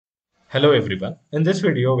Hello everyone. In this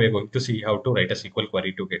video, we are going to see how to write a SQL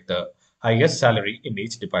query to get the highest salary in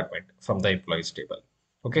each department from the employees table.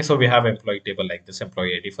 Okay, so we have employee table like this: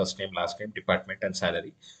 employee ID, first name, last name, department, and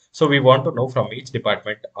salary. So we want to know from each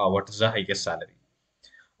department what is the highest salary.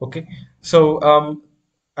 Okay, so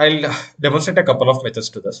I'll demonstrate a couple of methods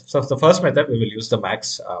to this. So the first method, we will use the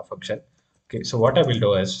max function. Okay, so what I will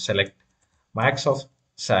do is select max of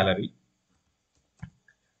salary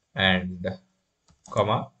and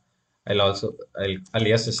comma. I'll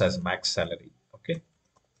alias this as max salary. Okay,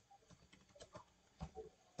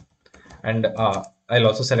 and I'll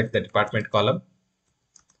also select the department column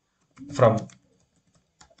from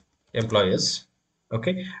employers.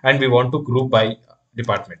 Okay, and we want to group by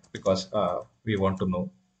department because we want to know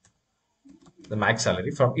the max salary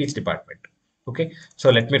from each department. Okay, so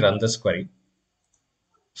let me run this query.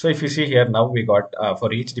 So if you see here, now we got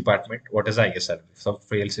for each department what is the highest salary. So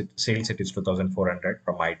for sales it is 2,400,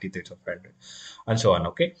 from IT 3,500, and so on.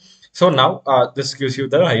 Okay, so now this gives you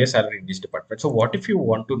the highest salary in each department. So what if you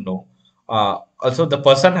want to know also the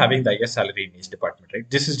person having the highest salary in each department, right?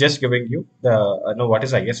 This is just giving you the know what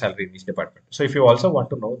is the highest salary in each department. So if you also want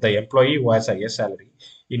to know the employee who has highest salary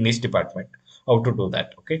in each department, how to do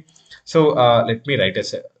that? Okay, so let me write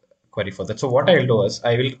a query for that. So what I will do is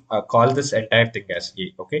I will call this entire thing as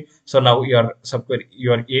A. Okay. So now your subquery,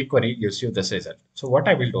 your A query gives you this result. So what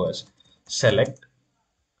I will do is select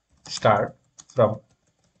star from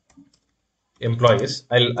employees.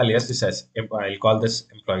 I'll alias this as I'll call this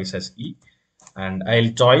employees as E, and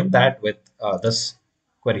I'll join that with this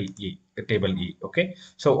query E, table E. Okay.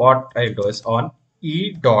 So what I'll do is on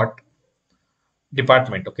E dot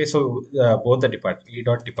department. Okay. So both the department E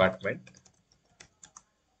dot department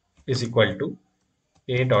is equal to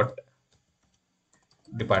A dot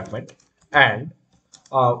department, and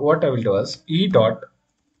what I will do is E dot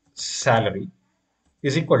salary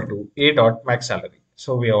is equal to A dot max salary.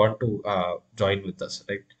 So we want to join with this,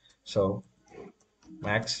 right? So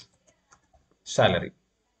max salary.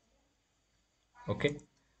 Okay.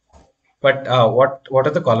 But what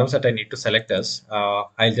are the columns that I need to select as?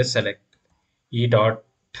 I'll just select E dot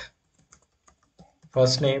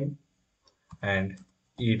first name and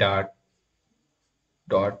E dot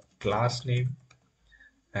last name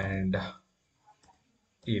and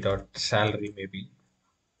E dot salary maybe,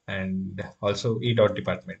 and also E dot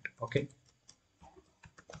department. Okay.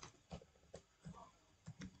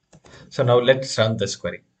 So now let's run this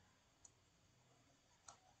query.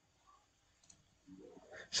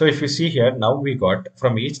 So if you see here, now we got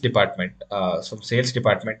from each department, from sales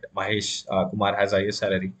department, Mahesh Kumar has highest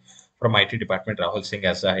salary. From IT department, Rahul Singh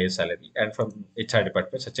has the highest salary. And from HR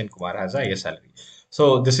department, Sachin Kumar has the highest salary.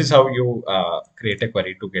 So this is how you create a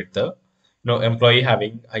query to get the employee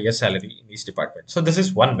having highest salary in each department. So this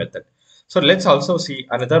is one method. So let's also see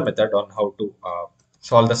another method on how to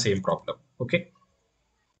solve the same problem. Okay.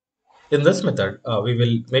 In this method, we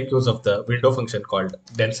will make use of the window function called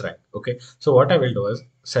dense rank. Okay, so what I will do is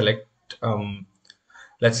select,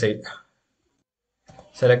 let's say,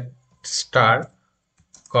 select star,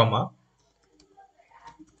 comma.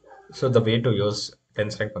 So the way to use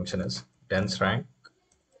dense rank function is dense rank.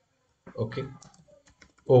 Okay,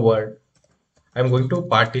 over. I'm going to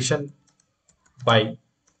partition by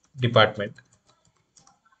department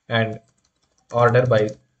and order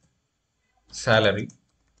by salary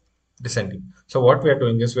descending. So what we are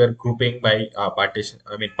doing is we are grouping by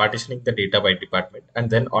partitioning the data by department and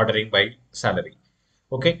then ordering by salary.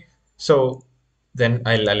 Okay, so then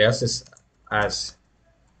I'll alias this as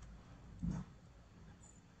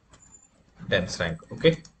dense rank.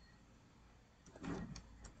 Okay,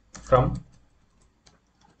 from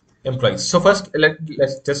employees. So first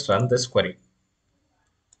let's just run this query.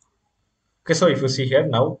 Okay, so if you see here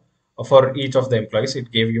now, for each of the employees,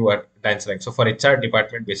 it gave you a dance rank. So for HR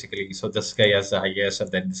department, basically, so this guy has the highest,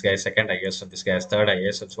 and then this guy is second highest, and this guy has third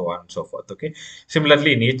highest, and so on and so forth. Okay.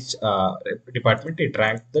 Similarly, in each department, it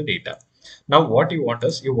ranked the data. Now, what you want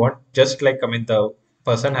is you want just like the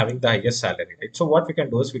person having the highest salary, right? So what we can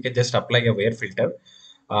do is we can just apply a where filter,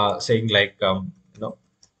 saying like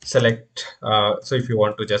select. So if you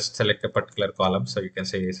want to just select a particular column, so you can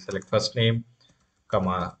say select first name,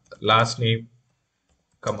 comma last name,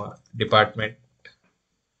 comma department.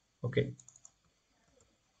 Okay,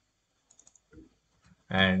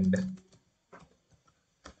 and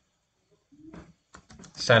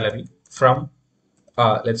salary from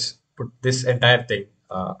let's put this entire thing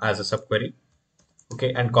as a subquery.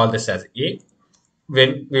 Okay, and call this as A.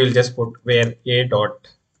 When we will just put where A dot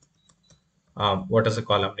what is the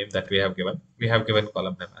column name that we have given? We have given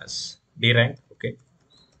column name as D rank. Okay,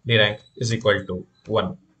 D rank is equal to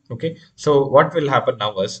 1. Okay, so what will happen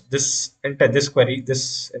now is this entire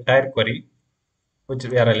query, which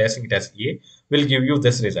we are realizing it as A, will give you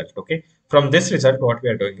this result. Okay, from this result, what we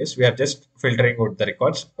are doing is we are just filtering out the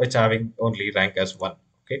records which having only rank as 1.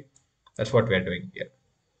 Okay, that's what we are doing here.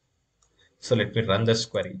 So let me run this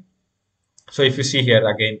query. So if you see here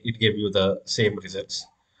again, it gave you the same results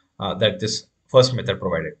that this first method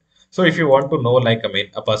provided. So if you want to know, like, I mean,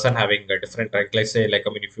 a person having a different rank, let's say, like, I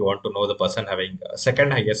mean, if you want to know the person having a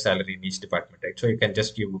second highest salary in each department, right? So you can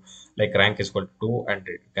just give like rank is equal to 2 and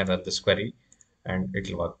you can run this query and it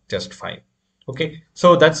will work just fine. Okay.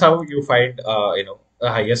 So that's how you find, a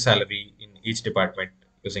highest salary in each department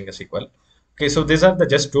using a SQL. Okay, so these are the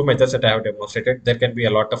just two methods that I have demonstrated. There can be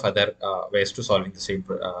a lot of other ways to solving the same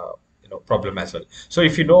problem as well. So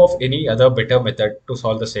if you know of any other better method to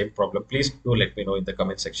solve the same problem, please do let me know in the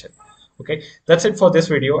comment section. Okay, that's it for this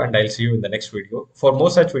video, and I'll see you in the next video. For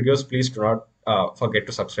more such videos, please do not forget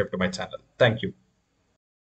to subscribe to my channel. Thank you.